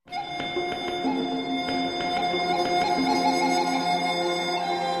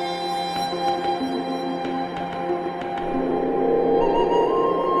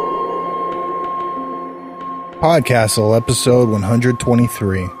PodCastle, Episode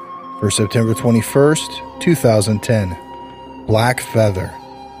 123, for September 21st, 2010. Black Feather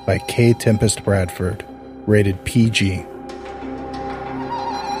by K. Tempest Bradford, rated PG.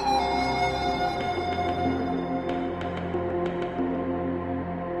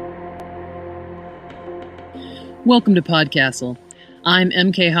 Welcome to PodCastle. I'm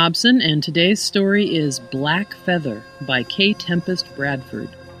MK Hobson, and today's story is Black Feather by K. Tempest Bradford.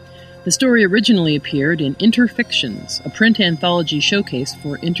 The story originally appeared in Interfictions, a print anthology showcase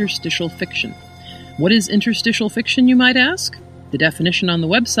for interstitial fiction. What is interstitial fiction, you might ask? The definition on the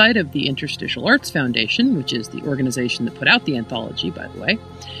website of the Interstitial Arts Foundation, which is the organization that put out the anthology, by the way,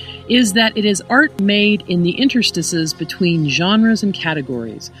 is that it is art made in the interstices between genres and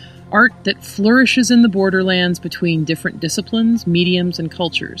categories, art that flourishes in the borderlands between different disciplines, mediums, and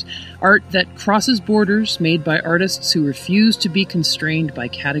cultures. Art that crosses borders made by artists who refuse to be constrained by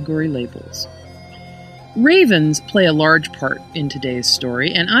category labels. Ravens play a large part in today's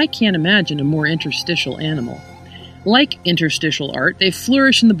story, and I can't imagine a more interstitial animal. Like interstitial art, they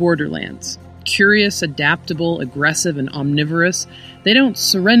flourish in the borderlands. Curious, adaptable, aggressive, and omnivorous, they don't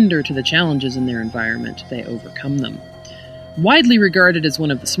surrender to the challenges in their environment, they overcome them. Widely regarded as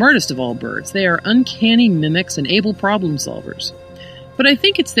one of the smartest of all birds, they are uncanny mimics and able problem solvers. But I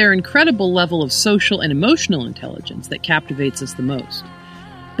think it's their incredible level of social and emotional intelligence that captivates us the most.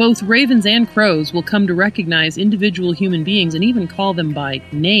 Both ravens and crows will come to recognize individual human beings and even call them by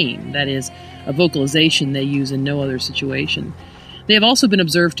name, that is, a vocalization they use in no other situation. They have also been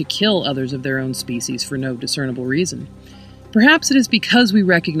observed to kill others of their own species for no discernible reason. Perhaps it is because we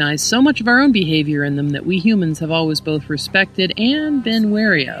recognize so much of our own behavior in them that we humans have always both respected and been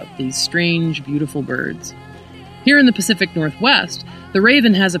wary of these strange, beautiful birds. Here in the Pacific Northwest, the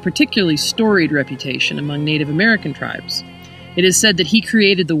raven has a particularly storied reputation among Native American tribes. It is said that he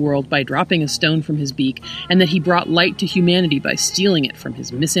created the world by dropping a stone from his beak, and that he brought light to humanity by stealing it from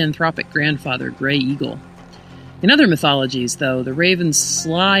his misanthropic grandfather, Gray Eagle. In other mythologies, though, the raven's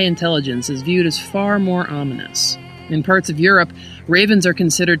sly intelligence is viewed as far more ominous. In parts of Europe, ravens are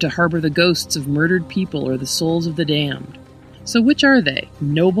considered to harbor the ghosts of murdered people or the souls of the damned. So which are they?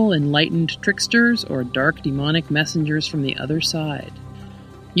 Noble, enlightened tricksters or dark, demonic messengers from the other side?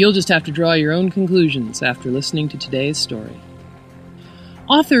 You'll just have to draw your own conclusions after listening to today's story.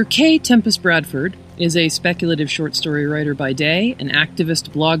 Author K. Tempest Bradford is a speculative short story writer by day, an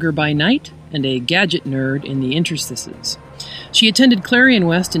activist blogger by night, and a gadget nerd in the interstices. She attended Clarion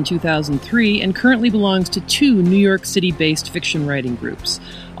West in 2003 and currently belongs to two New York City-based fiction writing groups,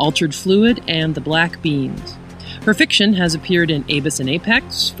 Altered Fluid and The Black Beans. Her fiction has appeared in Abyss and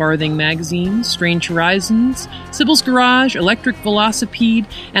Apex, Farthing Magazine, Strange Horizons, Sybil's Garage, Electric Velocipede,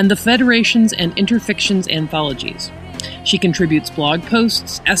 and the Federation's and Interfictions anthologies. She contributes blog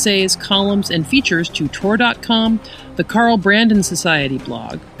posts, essays, columns, and features to Tor.com, the Carl Brandon Society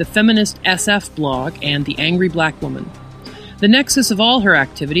blog, the Feminist SF blog, and The Angry Black Woman. The nexus of all her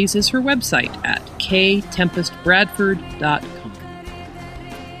activities is her website at ktempestbradford.com.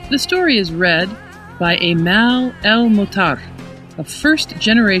 The story is read by Amal El Motar, a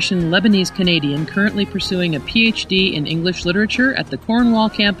first-generation Lebanese-Canadian currently pursuing a PhD in English literature at the Cornwall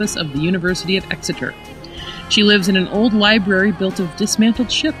campus of the University of Exeter. She lives in an old library built of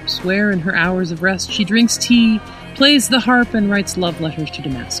dismantled ships, where, in her hours of rest, she drinks tea, plays the harp, and writes love letters to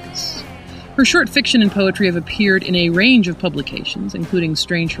Damascus. Her short fiction and poetry have appeared in a range of publications, including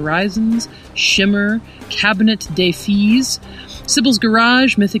Strange Horizons, Shimmer, Cabinet des Filles, Sybil's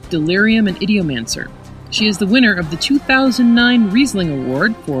Garage, Mythic Delirium, and Idiomancer. She is the winner of the 2009 Riesling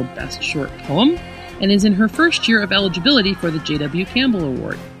Award for Best Short Poem, and is in her first year of eligibility for the J.W. Campbell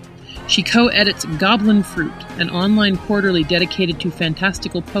Award. She co-edits Goblin Fruit, an online quarterly dedicated to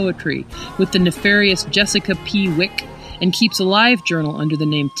fantastical poetry, with the nefarious Jessica P. Wick, and keeps a live journal under the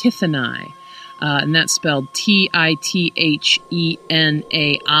name Tithanai, and that's spelled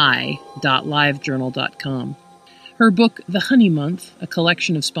TITHENAI.livejournal.com. Her book, The Honey Month, a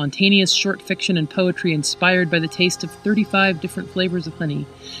collection of spontaneous short fiction and poetry inspired by the taste of 35 different flavors of honey,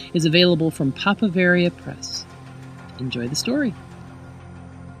 is available from Papavaria Press. Enjoy the story.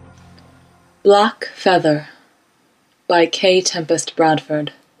 Black Feather by K. Tempest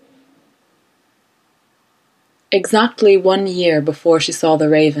Bradford. Exactly 1 year before she saw the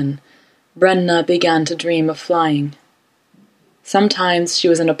raven, Brenna began to dream of flying. Sometimes she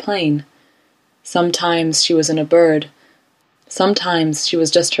was in a plane, sometimes she was in a bird, sometimes she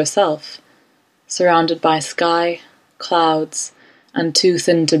was just herself, surrounded by sky, clouds, and too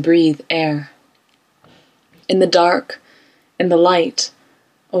thin to breathe air. In the dark, in the light,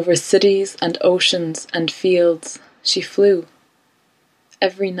 over cities and oceans and fields, she flew,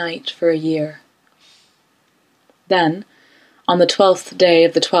 every night for a year. Then, on the 12th day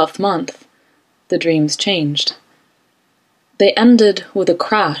of the 12th month, the dreams changed. They ended with a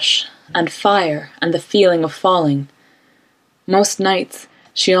crash and fire and the feeling of falling. Most nights,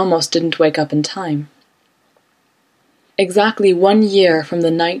 she almost didn't wake up in time. Exactly 1 year from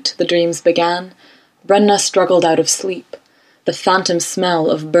the night the dreams began, Brenna struggled out of sleep, the phantom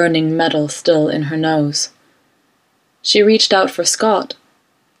smell of burning metal still in her nose. She reached out for Scott.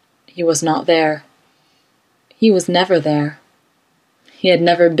 He was not there. He was never there. He had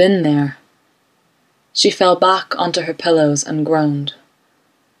never been there. She fell back onto her pillows and groaned.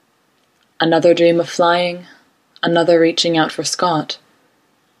 Another dream of flying, another reaching out for Scott.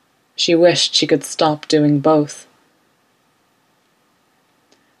 She wished she could stop doing both.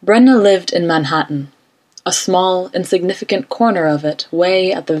 Brenna lived in Manhattan, a small, insignificant corner of it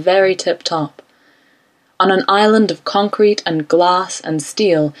way at the very tip-top. On an island of concrete and glass and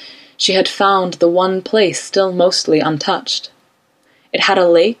steel, she had found the one place still mostly untouched. It had a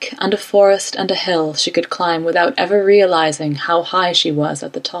lake and a forest and a hill she could climb without ever realizing how high she was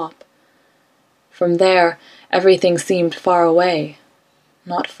at the top. From there, everything seemed far away,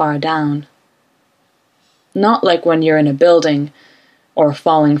 not far down. Not like when you're in a building or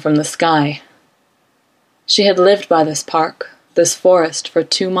falling from the sky. She had lived by this park, this forest, for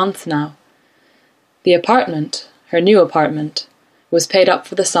 2 months now. The apartment, her new apartment, was paid up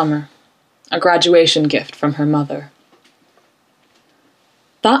for the summer, a graduation gift from her mother.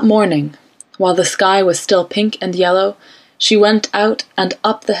 That morning, while the sky was still pink and yellow, she went out and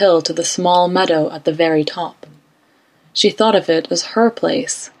up the hill to the small meadow at the very top. She thought of it as her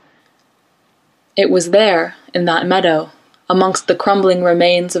place. It was there, in that meadow, amongst the crumbling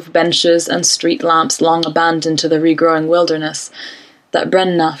remains of benches and street lamps long abandoned to the regrowing wilderness, that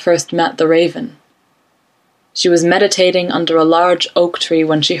Brenna first met the raven. She was meditating under a large oak tree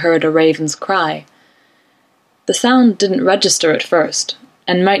when she heard a raven's cry. The sound didn't register at first,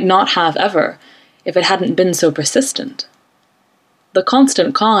 and might not have ever, if it hadn't been so persistent. The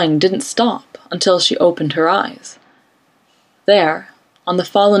constant cawing didn't stop until she opened her eyes. There, on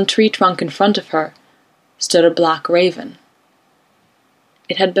the fallen tree trunk in front of her, stood a black raven.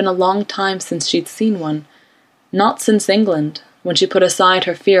 It had been a long time since she'd seen one, not since England, when she put aside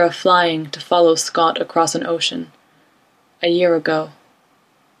her fear of flying to follow Scott across an ocean. A year ago.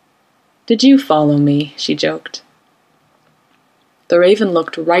 "Did you follow me?" she joked. The raven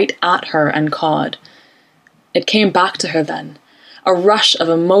looked right at her and cawed. It came back to her then, a rush of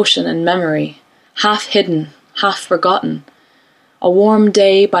emotion and memory, half hidden, half forgotten. A warm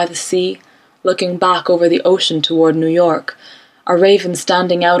day by the sea, looking back over the ocean toward New York, a raven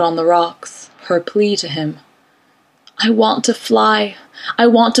standing out on the rocks, her plea to him. "I want to fly. I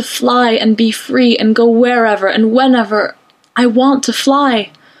want to fly and be free and go wherever and whenever. I want to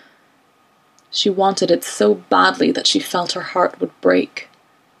fly." She wanted it so badly that she felt her heart would break.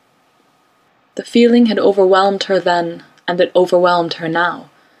 The feeling had overwhelmed her then, and it overwhelmed her now.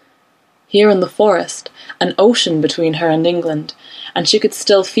 Here in the forest, an ocean between her and England, and she could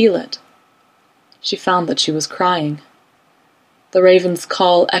still feel it. She found that she was crying. The raven's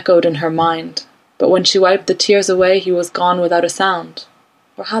call echoed in her mind, but when she wiped the tears away, he was gone without a sound.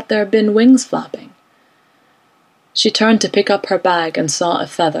 Or had there been wings flapping? She turned to pick up her bag and saw a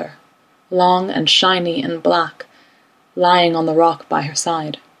feather, long and shiny and black, lying on the rock by her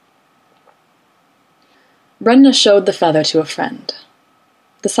side. Brenna showed the feather to a friend,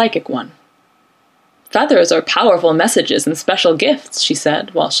 the psychic one. "Feathers are powerful messages and special gifts," she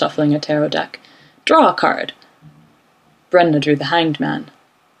said, while shuffling a tarot deck. "Draw a card." Brenna drew the Hanged Man.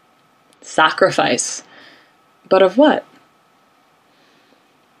 Sacrifice. But of what?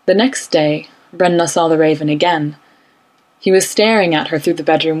 The next day, Brenna saw the raven again. He was staring at her through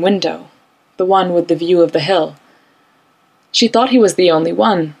the bedroom window, the one with the view of the hill. She thought he was the only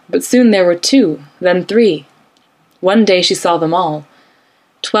one, but soon there were 2, then 3. One day she saw them all,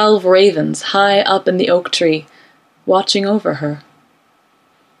 12 ravens high up in the oak tree, watching over her.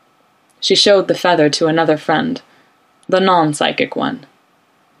 She showed the feather to another friend, the non-psychic one.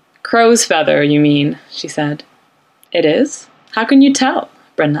 "Crow's feather, you mean," she said. "It is? How can you tell?"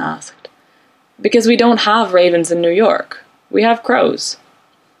 Brenna asked. "Because we don't have ravens in New York. We have crows."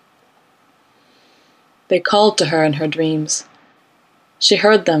 They called to her in her dreams. She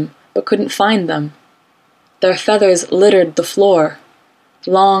heard them, but couldn't find them. Their feathers littered the floor,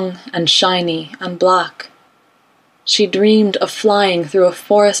 long and shiny and black. She dreamed of flying through a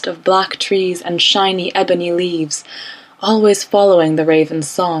forest of black trees and shiny ebony leaves, always following the raven's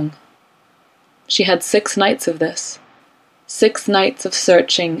song. She had 6 nights of this, 6 nights of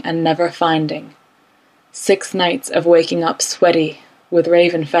searching and never finding, 6 nights of waking up sweaty with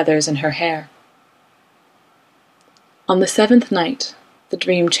raven feathers in her hair. On the 7th night, the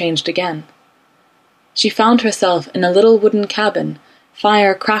dream changed again. She found herself in a little wooden cabin,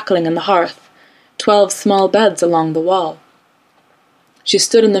 fire crackling in the hearth, 12 small beds along the wall. She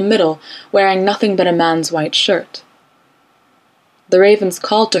stood in the middle, wearing nothing but a man's white shirt. The ravens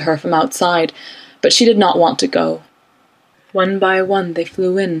called to her from outside, but she did not want to go. One by one they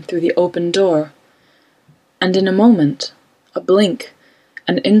flew in through the open door, and in a moment, a blink,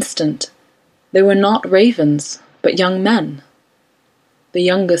 an instant, they were not ravens, but young men. The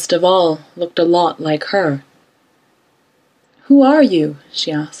youngest of all looked a lot like her. "Who are you?"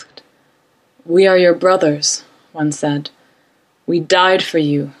 she asked. "We are your brothers," one said. "We died for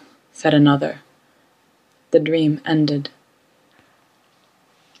you," said another. The dream ended.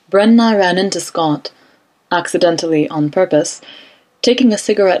 Brenna ran into Scott, accidentally on purpose, taking a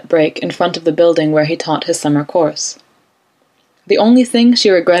cigarette break in front of the building where he taught his summer course. The only thing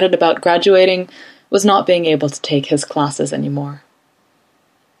she regretted about graduating was not being able to take his classes anymore.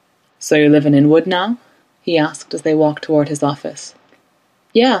 "So you live in Inwood now?" he asked as they walked toward his office.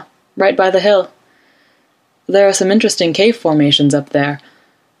 "Yeah, right by the hill. There are some interesting cave formations up there.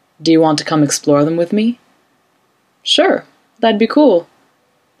 Do you want to come explore them with me?" "Sure, that'd be cool."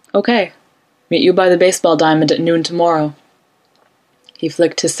 "Okay, meet you by the baseball diamond at noon tomorrow." He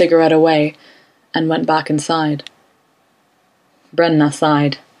flicked his cigarette away and went back inside. Brenna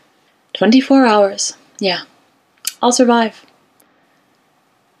sighed. 24 hours. Yeah, I'll survive.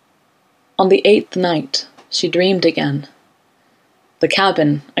 On the 8th night, she dreamed again. The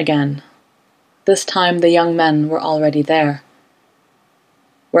cabin again. This time the young men were already there.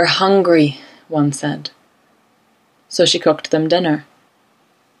 "We're hungry," one said. So she cooked them dinner.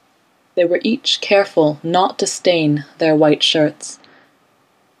 They were each careful not to stain their white shirts.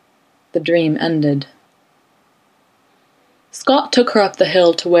 The dream ended. Scott took her up the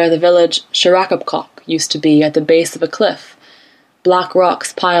hill to where the village Shirakapkok used to be at the base of a cliff, black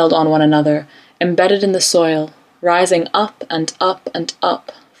rocks piled on one another, embedded in the soil, rising up and up and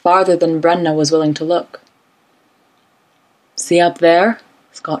up, farther than Brenna was willing to look. "See up there?"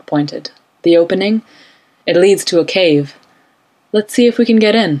 Scott pointed. "The opening? It leads to a cave. Let's see if we can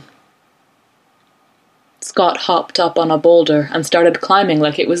get in." Scott hopped up on a boulder and started climbing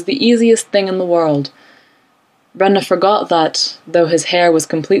like it was the easiest thing in the world. Brenna forgot that, though his hair was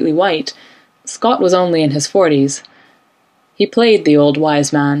completely white, Scott was only in his 40s. He played the old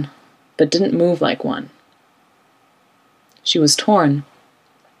wise man, but didn't move like one. She was torn.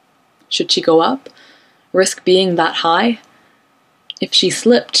 Should she go up? Risk being that high? If she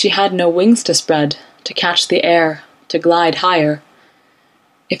slipped, she had no wings to spread, to catch the air, to glide higher.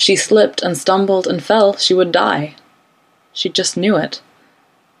 If she slipped and stumbled and fell, she would die. She just knew it.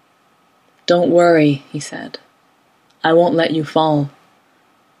 "Don't worry," he said. "I won't let you fall."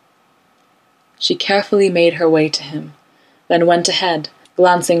 She carefully made her way to him, then went ahead,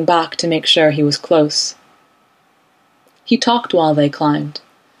 glancing back to make sure he was close. He talked while they climbed.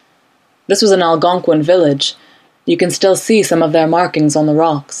 This was an Algonquin village. You can still see some of their markings on the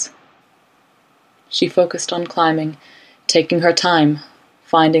rocks. She focused on climbing, taking her time,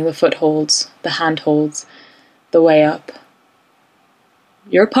 finding the footholds, the handholds, the way up.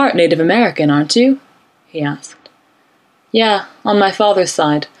 "You're part Native American, aren't you?" he asked. "Yeah, on my father's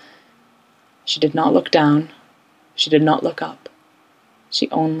side." She did not look down. She did not look up.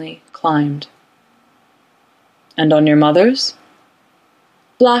 She only climbed. "And on your mother's?"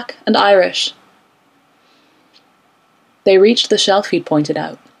 "Black and Irish." They reached the shelf he'd pointed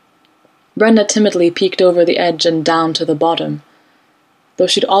out. Brenna timidly peeked over the edge and down to the bottom. Though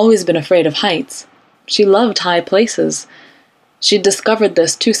she'd always been afraid of heights, she loved high places. She'd discovered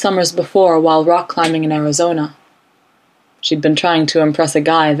this 2 summers before while rock climbing in Arizona. She'd been trying to impress a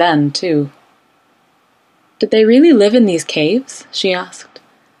guy then, too. "Did they really live in these caves?" she asked.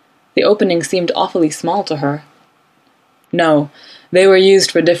 The opening seemed awfully small to her. "No, they were used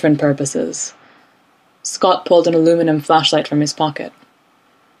for different purposes." Scott pulled an aluminum flashlight from his pocket.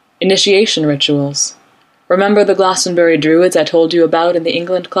 "Initiation rituals. Remember the Glastonbury Druids I told you about in the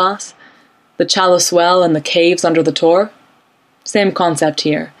England class? The chalice well and the caves under the Tor? Same concept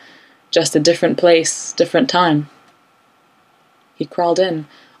here, just a different place, different time." He crawled in,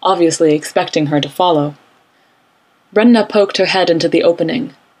 obviously expecting her to follow. Brenna poked her head into the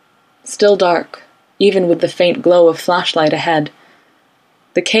opening. Still dark, even with the faint glow of flashlight ahead.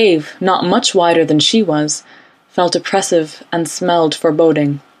 The cave, not much wider than she was, felt oppressive and smelled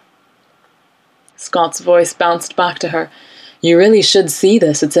foreboding. Scott's voice bounced back to her. "You really should see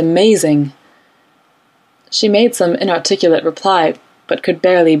this, it's amazing." She made some inarticulate reply, but could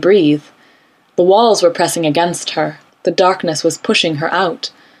barely breathe. The walls were pressing against her. The darkness was pushing her out.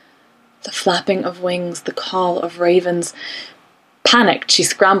 The flapping of wings, the call of ravens. Panicked, she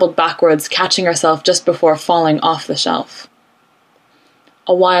scrambled backwards, catching herself just before falling off the shelf.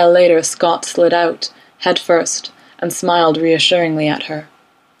 A while later, Scott slid out, head first, and smiled reassuringly at her.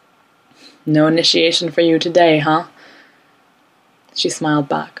 "No initiation for you today, huh?" She smiled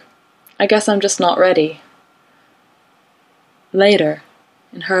back. "I guess I'm just not ready." Later,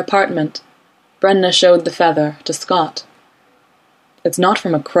 in her apartment, Brenna showed the feather to Scott. "It's not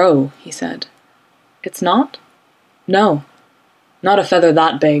from a crow," he said. "It's not?" "No, not a feather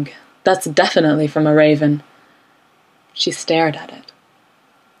that big. That's definitely from a raven." She stared at it.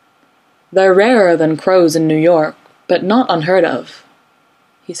 "They're rarer than crows in New York, but not unheard of."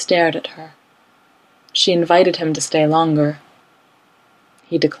 He stared at her. She invited him to stay longer.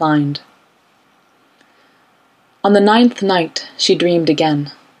 He declined. On the 9th night, she dreamed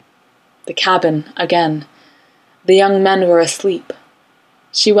again. The cabin again. The young men were asleep.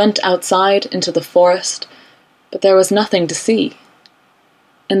 She went outside into the forest, but there was nothing to see.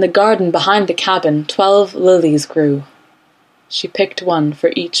 In the garden behind the cabin, 12 lilies grew. She picked one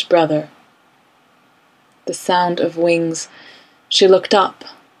for each brother. The sound of wings. She looked up.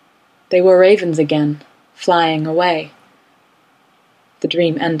 They were ravens again, flying away. The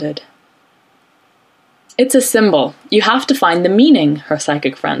dream ended. "It's a symbol. You have to find the meaning," her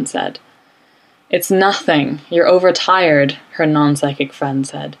psychic friend said. "It's nothing. You're overtired," her non-psychic friend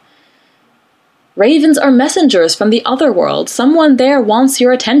said. "Ravens are messengers from the other world. Someone there wants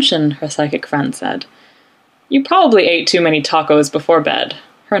your attention," her psychic friend said. "You probably ate too many tacos before bed,"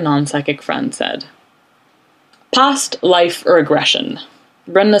 her non-psychic friend said. Past life regression.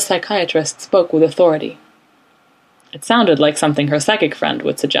 Brenda's psychiatrist spoke with authority. It sounded like something her psychic friend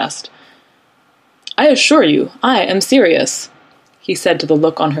would suggest. "I assure you, I am serious," he said to the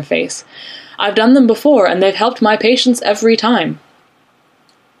look on her face. "I've done them before, and they've helped my patients every time."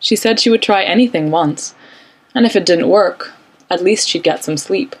 She said she would try anything once, and if it didn't work, at least she'd get some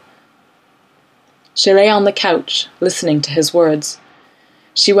sleep. She lay on the couch, listening to his words.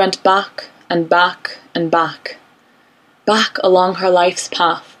 She went back and back and back. Back along her life's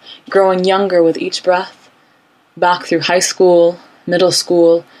path, growing younger with each breath. Back through high school, middle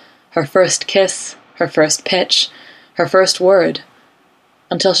school, her first kiss, her first pitch, her first word,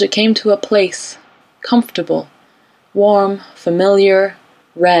 until she came to a place, comfortable, warm, familiar,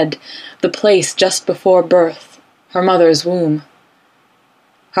 red, the place just before birth, her mother's womb.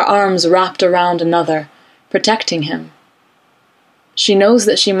 Her arms wrapped around another, protecting him. She knows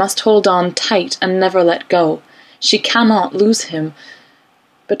that she must hold on tight and never let go. She cannot lose him.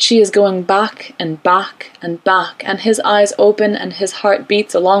 But she is going back and back and back, and his eyes open and his heart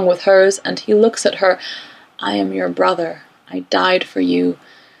beats along with hers, and he looks at her. "I am your brother. I died for you."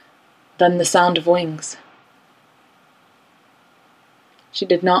 Then the sound of wings. She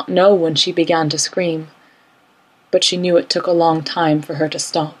did not know when she began to scream, but she knew it took a long time for her to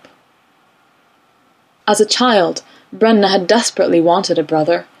stop. As a child, Brenna had desperately wanted a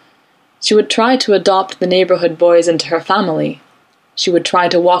brother. She would try to adopt the neighborhood boys into her family. She would try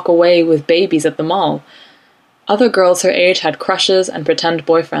to walk away with babies at the mall. Other girls her age had crushes and pretend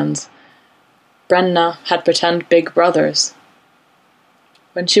boyfriends. Brenna had pretend big brothers.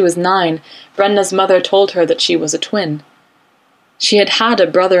 When she was 9, Brenna's mother told her that she was a twin. She had had a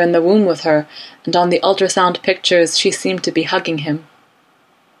brother in the womb with her, and on the ultrasound pictures she seemed to be hugging him.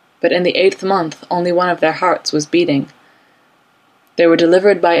 But in the 8th month, only one of their hearts was beating. They were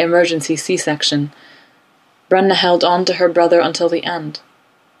delivered by emergency C-section. Brenna held on to her brother until the end.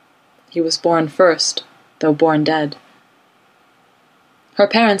 He was born first, though born dead. Her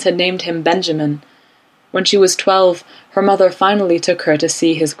parents had named him Benjamin. When she was 12, her mother finally took her to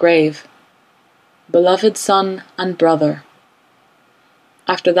see his grave. Beloved son and brother.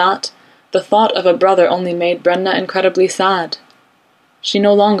 After that, the thought of a brother only made Brenna incredibly sad. She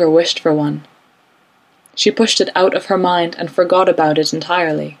no longer wished for one. She pushed it out of her mind and forgot about it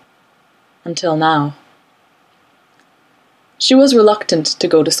entirely. Until now. She was reluctant to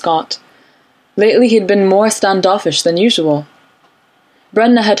go to Scott. Lately he'd been more standoffish than usual.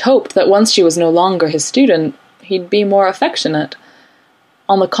 Brenna had hoped that once she was no longer his student, he'd be more affectionate.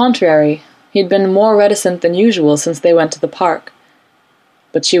 On the contrary, he'd been more reticent than usual since they went to the park.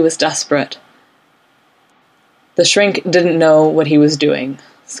 But she was desperate. "The shrink didn't know what he was doing,"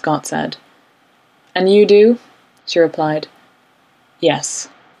 Scott said. "And you do?" she replied. "Yes."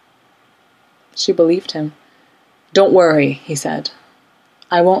 She believed him. "Don't worry," he said.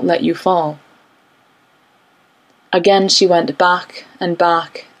 "I won't let you fall." Again she went back and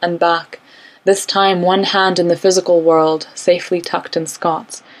back and back, this time one hand in the physical world, safely tucked in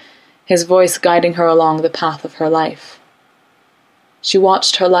Scott's, his voice guiding her along the path of her life. She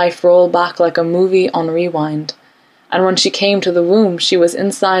watched her life roll back like a movie on rewind, and when she came to the womb, she was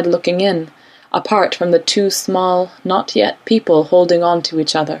inside looking in, apart from the two small, not yet people holding on to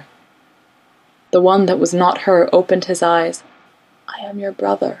each other. The one that was not her opened his eyes. "I am your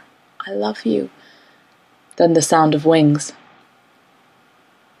brother. I love you." Then the sound of wings.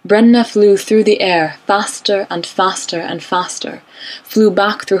 Brenna flew through the air, faster and faster and faster, flew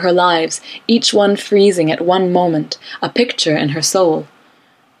back through her lives, each one freezing at one moment, a picture in her soul.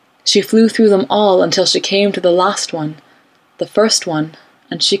 She flew through them all until she came to the last one, the first one,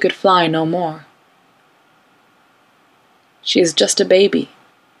 and she could fly no more. She is just a baby.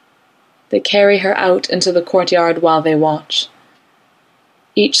 They carry her out into the courtyard while they watch.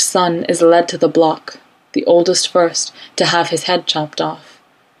 Each son is led to the block, the oldest first, to have his head chopped off.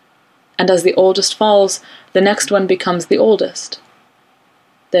 And as the oldest falls, the next one becomes the oldest.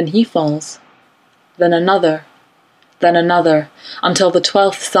 Then he falls, then another, until the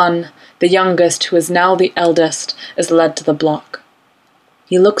 12th son, the youngest, who is now the eldest, is led to the block.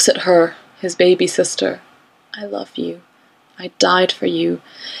 He looks at her, his baby sister. "I love you. I died for you."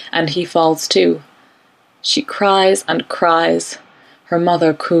 And he falls too. She cries and cries. Her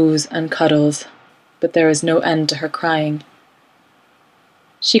mother coos and cuddles, but there is no end to her crying.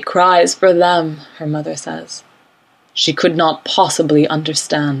 "She cries for them," her mother says. "She could not possibly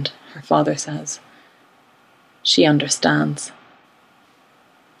understand," her father says. She understands.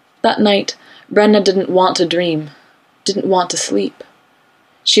 That night, Brenna didn't want to dream, didn't want to sleep.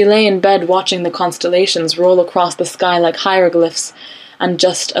 She lay in bed watching the constellations roll across the sky like hieroglyphs, and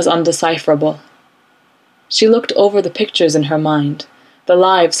just as undecipherable. She looked over the pictures in her mind, the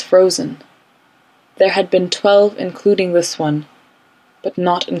lives frozen. There had been 12 including this one, but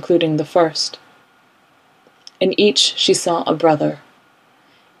not including the first. In each she saw a brother.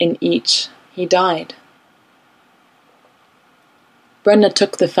 In each he died. Brenna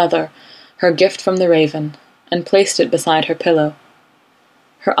took the feather, her gift from the raven, and placed it beside her pillow.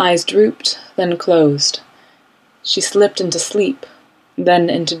 Her eyes drooped, then closed. She slipped into sleep, then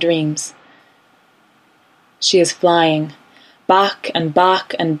into dreams. She is flying, back and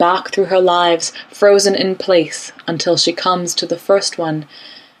back and back through her lives, frozen in place, until she comes to the first one,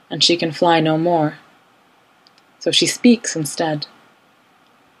 and she can fly no more. So she speaks instead.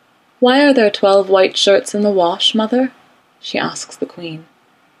 "Why are there 12 white shirts in the wash, mother?" she asks the queen.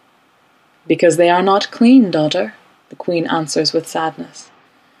 "Because they are not clean, daughter," the queen answers with sadness.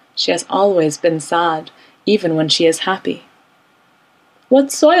 She has always been sad, even when she is happy.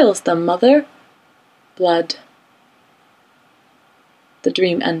 "What soils them, mother?" "Blood." The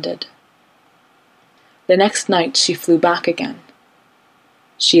dream ended. The next night she flew back again.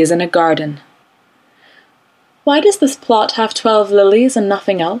 She is in a garden. "Why does this plot have 12 lilies and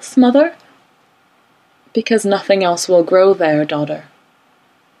nothing else, mother?" "Because nothing else will grow there, daughter."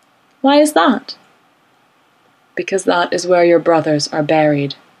 "Why is that?" "Because that is where your brothers are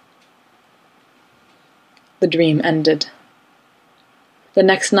buried." The dream ended. The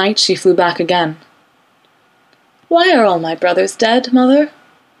next night she flew back again. "Why are all my brothers dead, mother?"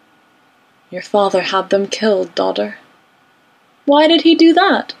 "Your father had them killed, daughter." "Why did he do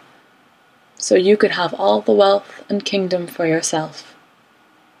that?" "So you could have all the wealth and kingdom for yourself."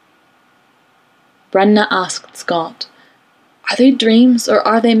 Brenna asked Scott, "Are they dreams or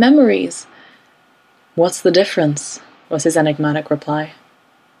are they memories?" "What's the difference?" was his enigmatic reply.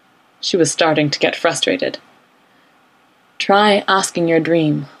 She was starting to get frustrated. "Try asking your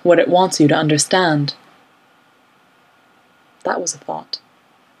dream what it wants you to understand." That was a thought.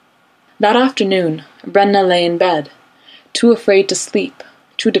 That afternoon, Brenna lay in bed, too afraid to sleep,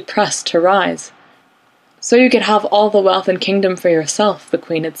 too depressed to rise. "So you could have all the wealth and kingdom for yourself," the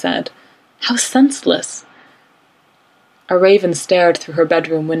queen had said. How senseless! A raven stared through her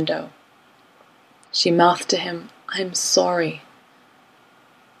bedroom window. She mouthed to him, "I'm sorry."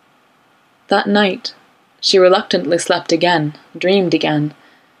 That night, she reluctantly slept again, dreamed again.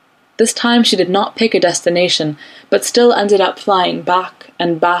 This time she did not pick a destination, but still ended up flying back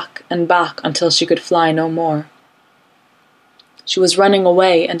and back and back until she could fly no more. She was running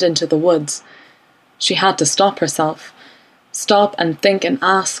away and into the woods. She had to stop herself. Stop and think and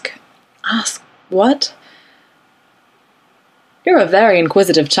ask. Ask what? "You're a very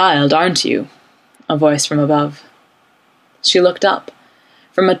inquisitive child, aren't you?" A voice from above. She looked up.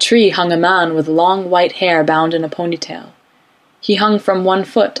 From a tree hung a man with long white hair bound in a ponytail. He hung from one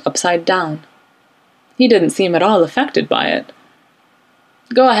foot upside down. He didn't seem at all affected by it.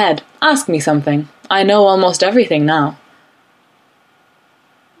 "Go ahead, ask me something. I know almost everything now."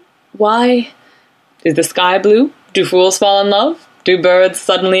 "Why? Is the sky blue? Do fools fall in love? Do birds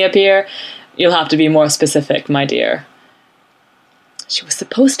suddenly appear? You'll have to be more specific, my dear." She was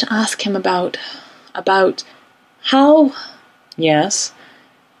supposed to ask him about how... Yes?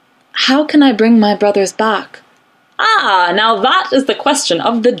 How can I bring my brothers back? Ah, now that is the question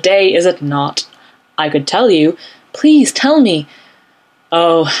of the day, is it not? I could tell you. Please tell me.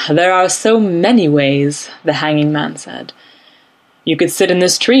 Oh, there are so many ways, the hanging man said. You could sit in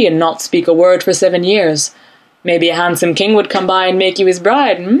this tree and not speak a word for 7 years. Maybe a handsome king would come by and make you his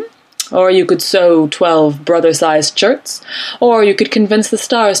bride, Or you could sew 12 brother-sized shirts. Or you could convince the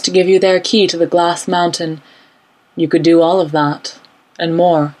stars to give you their key to the glass mountain. You could do all of that, and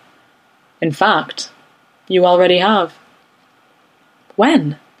more. In fact, you already have.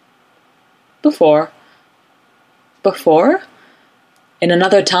 When? Before. Before? In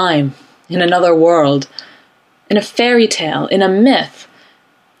another time, in another world, in a fairy tale, in a myth,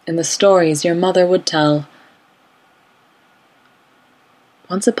 in the stories your mother would tell.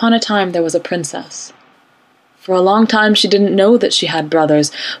 Once upon a time there was a princess. For a long time she didn't know that she had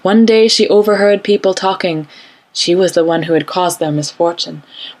brothers. One day she overheard people talking. She was the one who had caused their misfortune.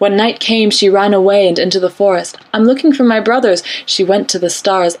 When night came, she ran away and into the forest. I'm looking for my brothers. She went to the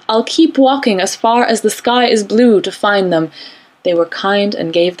stars. I'll keep walking as far as the sky is blue to find them. They were kind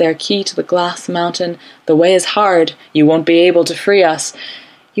and gave their key to the glass mountain. The way is hard. You won't be able to free us.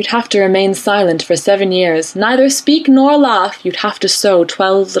 You'd have to remain silent for 7 years. Neither speak nor laugh. You'd have to sew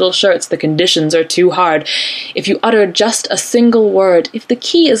 12 little shirts. The conditions are too hard. If you utter just a single word, if the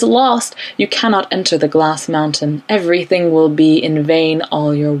key is lost, you cannot enter the glass mountain. Everything will be in vain.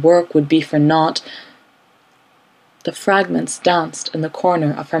 All your work would be for naught. The fragments danced in the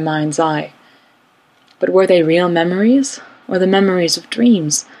corner of her mind's eye. But were they real memories, or the memories of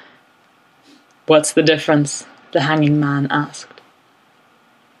dreams? What's the difference? The hanging man asked.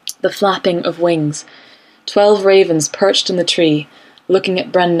 The flapping of wings. 12 ravens perched in the tree, looking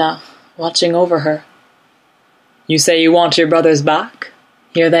at Brenna, watching over her. You say you want your brothers back?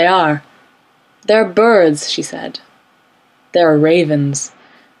 Here they are. They're birds, she said. They're ravens.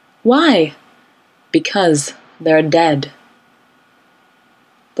 Why? Because they're dead.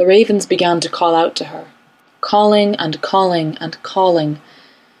 The ravens began to call out to her, calling and calling and calling.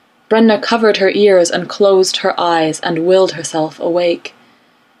 Brenna covered her ears and closed her eyes and willed herself awake.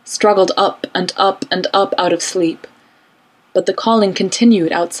 Struggled up and up and up out of sleep. But the calling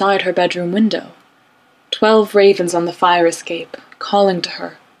continued outside her bedroom window. 12 ravens on the fire escape, calling to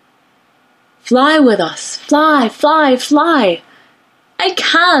her. Fly with us! Fly, fly, fly! I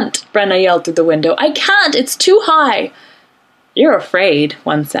can't! Brenna yelled through the window. I can't! It's too high! You're afraid,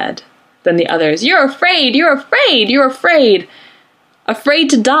 one said. Then the others, You're afraid! You're afraid! You're afraid!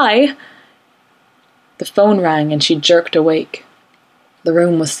 Afraid to die? The phone rang and she jerked awake. The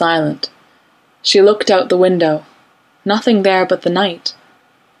room was silent. She looked out the window. Nothing there but the night.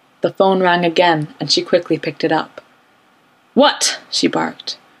 The phone rang again, and she quickly picked it up. What? She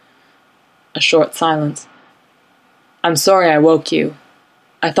barked. A short silence. I'm sorry I woke you.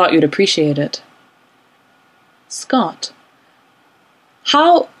 I thought you'd appreciate it. Scott.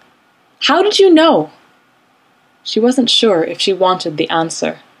 How did you know? She wasn't sure if she wanted the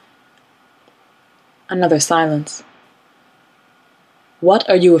answer. Another silence. What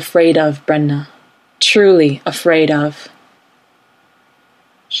are you afraid of, Brenna? Truly afraid of?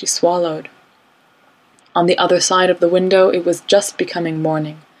 She swallowed. On the other side of the window, it was just becoming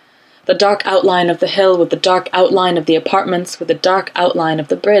morning. The dark outline of the hill with the dark outline of the apartments with the dark outline of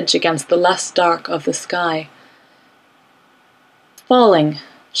the bridge against the less dark of the sky. Falling,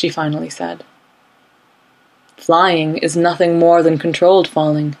 she finally said. Flying is nothing more than controlled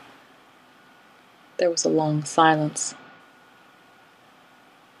falling. There was a long silence.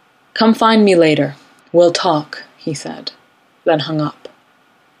 Come find me later. We'll talk, he said, then hung up.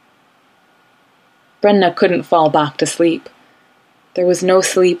 Brenna couldn't fall back to sleep. There was no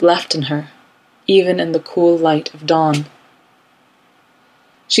sleep left in her, even in the cool light of dawn.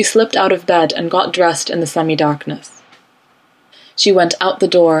 She slipped out of bed and got dressed in the semi-darkness. She went out the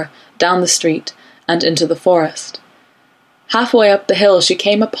door, down the street, and into the forest. Halfway up the hill she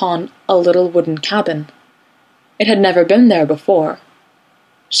came upon a little wooden cabin. It had never been there before.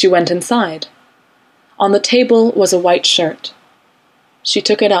 She went inside. On the table was a white shirt. She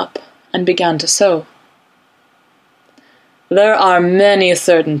took it up and began to sew. There are many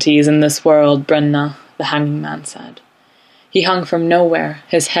certainties in this world, Brenna, the hanging man said. He hung from nowhere,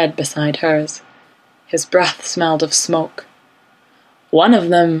 his head beside hers. His breath smelled of smoke. One of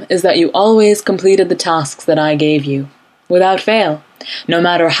them is that you always completed the tasks that I gave you, without fail, no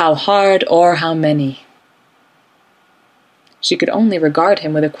matter how hard or how many. She could only regard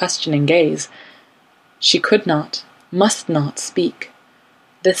him with a questioning gaze. She could not, must not speak.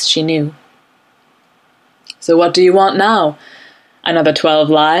 This she knew. So what do you want now? Another 12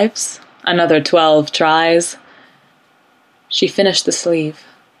 lives, another 12 tries. She finished the sleeve.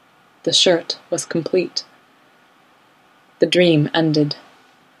 The shirt was complete. The dream ended.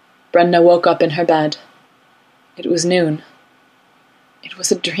 Brenna woke up in her bed. It was noon. It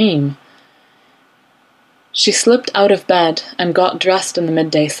was a dream. She slipped out of bed and got dressed in the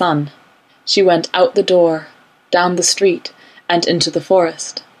midday sun. She went out the door, down the street, and into the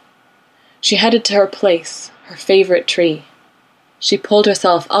forest. She headed to her place, her favorite tree. She pulled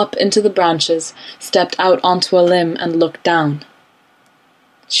herself up into the branches, stepped out onto a limb, and looked down.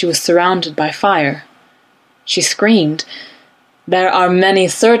 She was surrounded by fire. She screamed. "There are many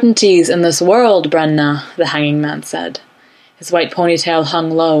certainties in this world, Brenna," the hanging man said. His white ponytail hung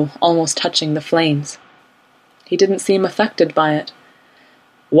low, almost touching the flames. He didn't seem affected by it.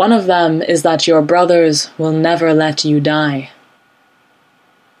 "One of them is that your brothers will never let you die."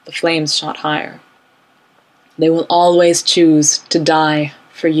 The flames shot higher. "They will always choose to die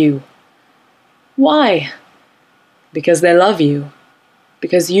for you." "Why?" "Because they love you.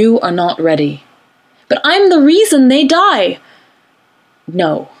 Because you are not ready." "But I'm the reason they die."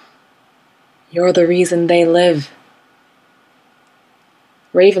 "No. You're the reason they live."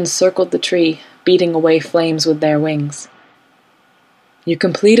 Ravens circled the tree, beating away flames with their wings. "You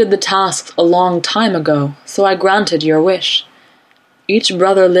completed the tasks a long time ago, so I granted your wish. Each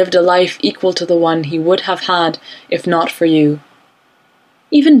brother lived a life equal to the one he would have had if not for you."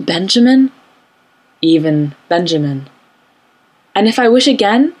 "Even Benjamin?" "Even Benjamin." "And if I wish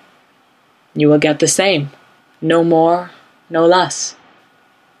again?" "You will get the same. No more, no less."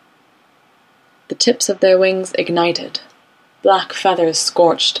 The tips of their wings ignited. Black feathers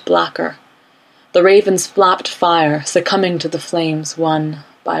scorched blacker. The ravens flapped fire, succumbing to the flames one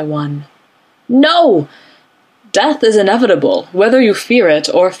by one. "No! Death is inevitable, whether you fear it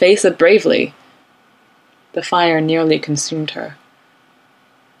or face it bravely." The fire nearly consumed her.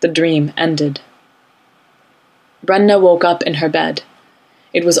 The dream ended. Brenna woke up in her bed.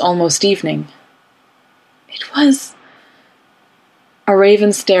 It was almost evening. It was... A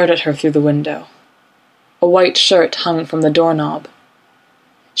raven stared at her through the window. A white shirt hung from the doorknob.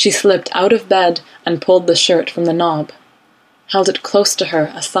 She slipped out of bed and pulled the shirt from the knob, held it close to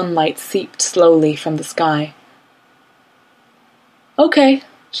her as sunlight seeped slowly from the sky. "Okay,"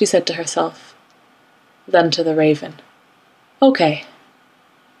 she said to herself. Then to the raven. "Okay."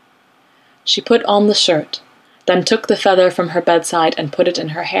 She put on the shirt, then took the feather from her bedside and put it in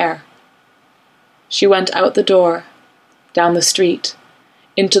her hair. She went out the door, down the street,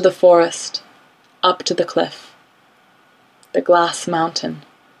 into the forest, up to the cliff. The glass mountain.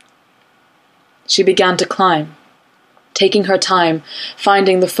 She began to climb, taking her time,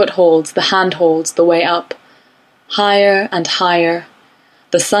 finding the footholds, the handholds, the way up. Higher and higher.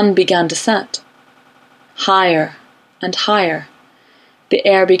 The sun began to set. Higher and higher. The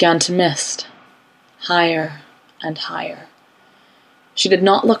air began to mist. Higher and higher. She did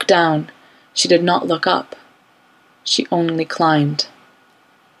not look down. She did not look up. She only climbed.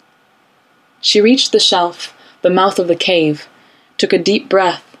 She reached the shelf, the mouth of the cave, took a deep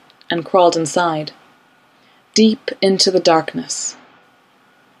breath, and crawled inside. Deep into the darkness.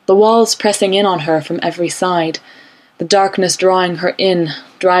 The walls pressing in on her from every side, the darkness drawing her in,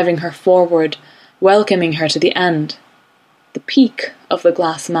 driving her forward, welcoming her to the end, the peak of the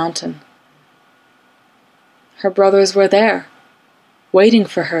glass mountain. Her brothers were there, waiting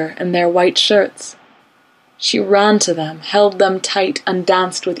for her in their white shirts. She ran to them, held them tight, and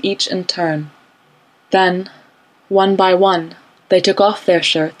danced with each in turn. Then, one by one, they took off their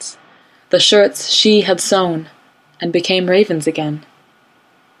shirts, the shirts she had sewn, and became ravens again,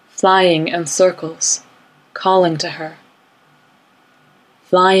 flying in circles, calling to her.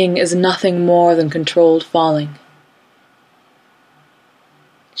 Flying is nothing more than controlled falling.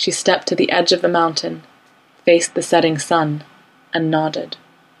 She stepped to the edge of the mountain, faced the setting sun, and nodded.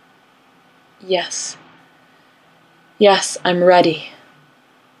 Yes. Yes, I'm ready.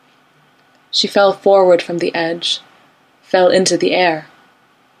 She fell forward from the edge, fell into the air.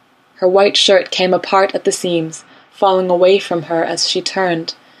 Her white shirt came apart at the seams, falling away from her as she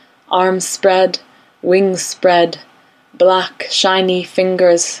turned, arms spread, wings spread, black, shiny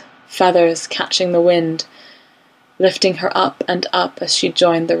fingers, feathers catching the wind, lifting her up and up as she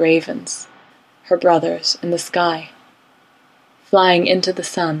joined the ravens, her brothers in the sky, flying into the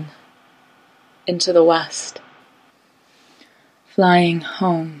sun, into the west, flying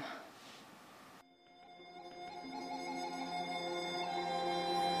home.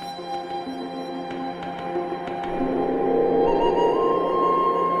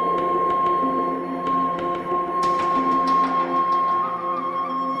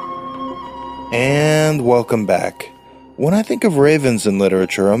 And welcome back. When I think of ravens in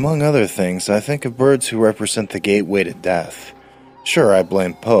literature, among other things, I think of birds who represent the gateway to death. Sure, I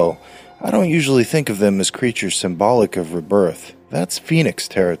blame Poe. I don't usually think of them as creatures symbolic of rebirth. That's Phoenix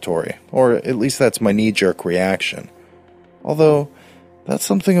territory, or at least that's my knee-jerk reaction. Although, that's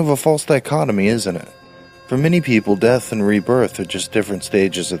something of a false dichotomy, isn't it? For many people, death and rebirth are just different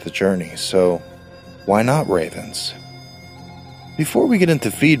stages of the journey, so why not ravens? Before we get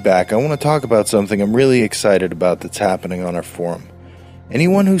into feedback, I want to talk about something I'm really excited about that's happening on our forum.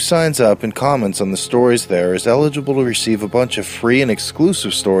 Anyone who signs up and comments on the stories there is eligible to receive a bunch of free and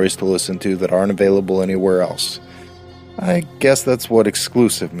exclusive stories to listen to that aren't available anywhere else. I guess that's what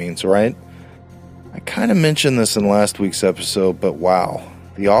exclusive means, right? I kind of mentioned this in last week's episode, but wow,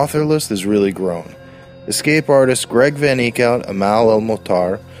 the author list has really grown. Escape artists Greg Van Eekhout, Amal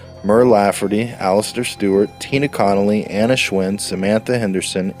El-Motar, Mur Lafferty, Alistair Stewart, Tina Connolly, Anna Schwinn, Samantha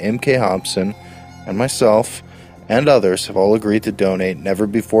Henderson, M.K. Hobson, and myself, and others have all agreed to donate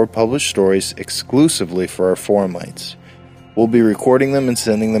never-before-published stories exclusively for our forum mates. We'll be recording them and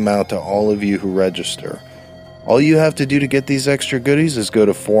sending them out to all of you who register. All you have to do to get these extra goodies is go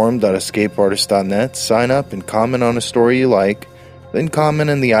to forum.escapeartist.net, sign up, and comment on a story you like, then comment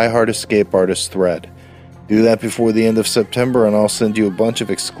in the I Heart Escape Artist thread. Do that before the end of September and I'll send you a bunch of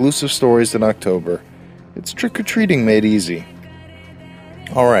exclusive stories in October. It's trick-or-treating made easy.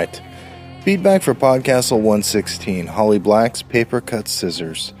 Alright, feedback for PodCastle 116, Holly Black's Paper Cut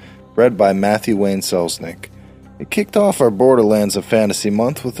Scissors, read by Matthew Wayne Selznick. It kicked off our Borderlands of Fantasy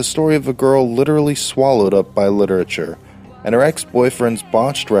Month with the story of a girl literally swallowed up by literature and her ex-boyfriend's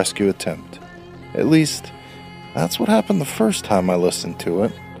botched rescue attempt. At least, that's what happened the first time I listened to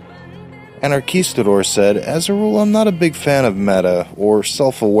it. Anarchistador said, as a rule, I'm not a big fan of meta or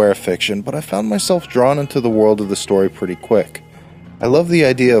self-aware fiction, but I found myself drawn into the world of the story pretty quick. I love the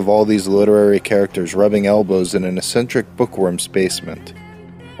idea of all these literary characters rubbing elbows in an eccentric bookworm's basement.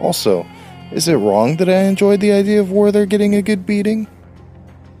 Also, is it wrong that I enjoyed the idea of Werther getting a good beating?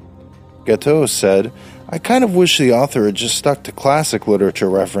 Gateau said, I kind of wish the author had just stuck to classic literature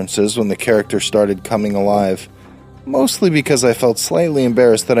references when the character started coming alive. Mostly because I felt slightly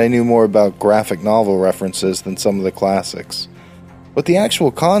embarrassed that I knew more about graphic novel references than some of the classics. But the actual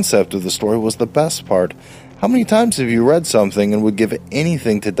concept of the story was the best part. How many times have you read something and would give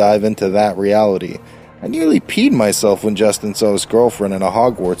anything to dive into that reality? I nearly peed myself when Justin saw his girlfriend in a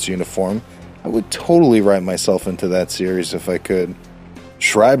Hogwarts uniform. I would totally write myself into that series if I could.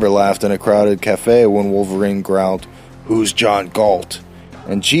 Schreiber laughed in a crowded cafe when Wolverine growled, "Who's John Galt?"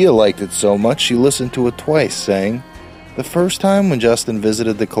 And Gia liked it so much she listened to it twice, saying, the first time when Justin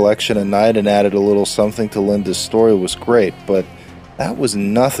visited the collection at night and added a little something to Linda's story was great, but that was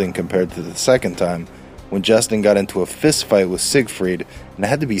nothing compared to the second time, when Justin got into a fist fight with Siegfried and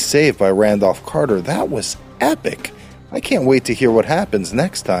had to be saved by Randolph Carter. That was epic. I can't wait to hear what happens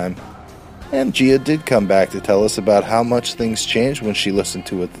next time. And Gia did come back to tell us about how much things changed when she listened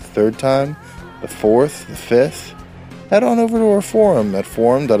to it the third time, the fourth, the fifth. Head on over to our forum at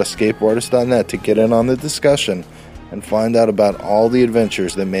forum.escapeartist.net to get in on the discussion and find out about all the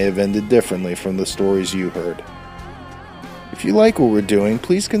adventures that may have ended differently from the stories you heard. If you like what we're doing,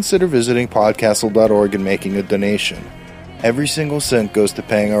 please consider visiting PodCastle.org and making a donation. Every single cent goes to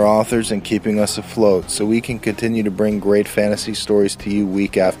paying our authors and keeping us afloat so we can continue to bring great fantasy stories to you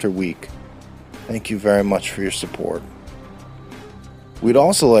week after week. Thank you very much for your support. We'd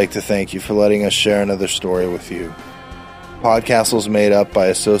also like to thank you for letting us share another story with you. PodCastle is made up by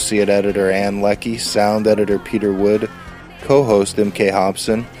Associate Editor Ann Leckie, Sound Editor Peter Wood, co-host M.K.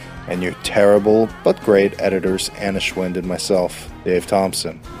 Hobson, and your terrible but great editors Anna Schwinn and myself, Dave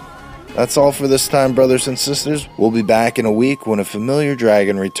Thompson. That's all for this time, brothers and sisters. We'll be back in a week when a familiar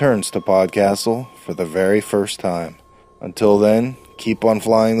dragon returns to PodCastle for the very first time. Until then, keep on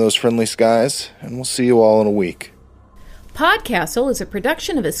flying those friendly skies, and we'll see you all in a week. PodCastle is a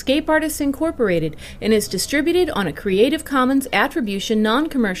production of Escape Artists Incorporated and is distributed on a Creative Commons Attribution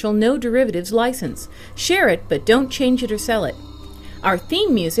Non-Commercial No Derivatives license. Share it, but don't change it or sell it. Our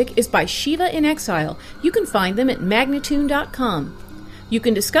theme music is by Shiva in Exile. You can find them at magnatune.com. You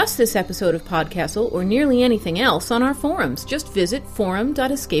can discuss this episode of PodCastle or nearly anything else on our forums. Just visit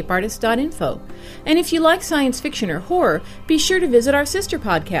forum.escapeartist.info. And if you like science fiction or horror, be sure to visit our sister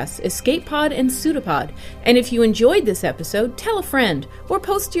podcasts, Escape Pod and Pseudopod. And if you enjoyed this episode, tell a friend, or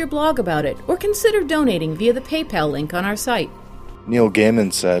post to your blog about it, or consider donating via the PayPal link on our site. Neil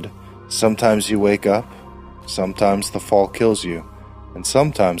Gaiman said, "Sometimes you wake up, sometimes the fall kills you, and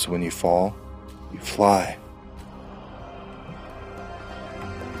sometimes when you fall, you fly."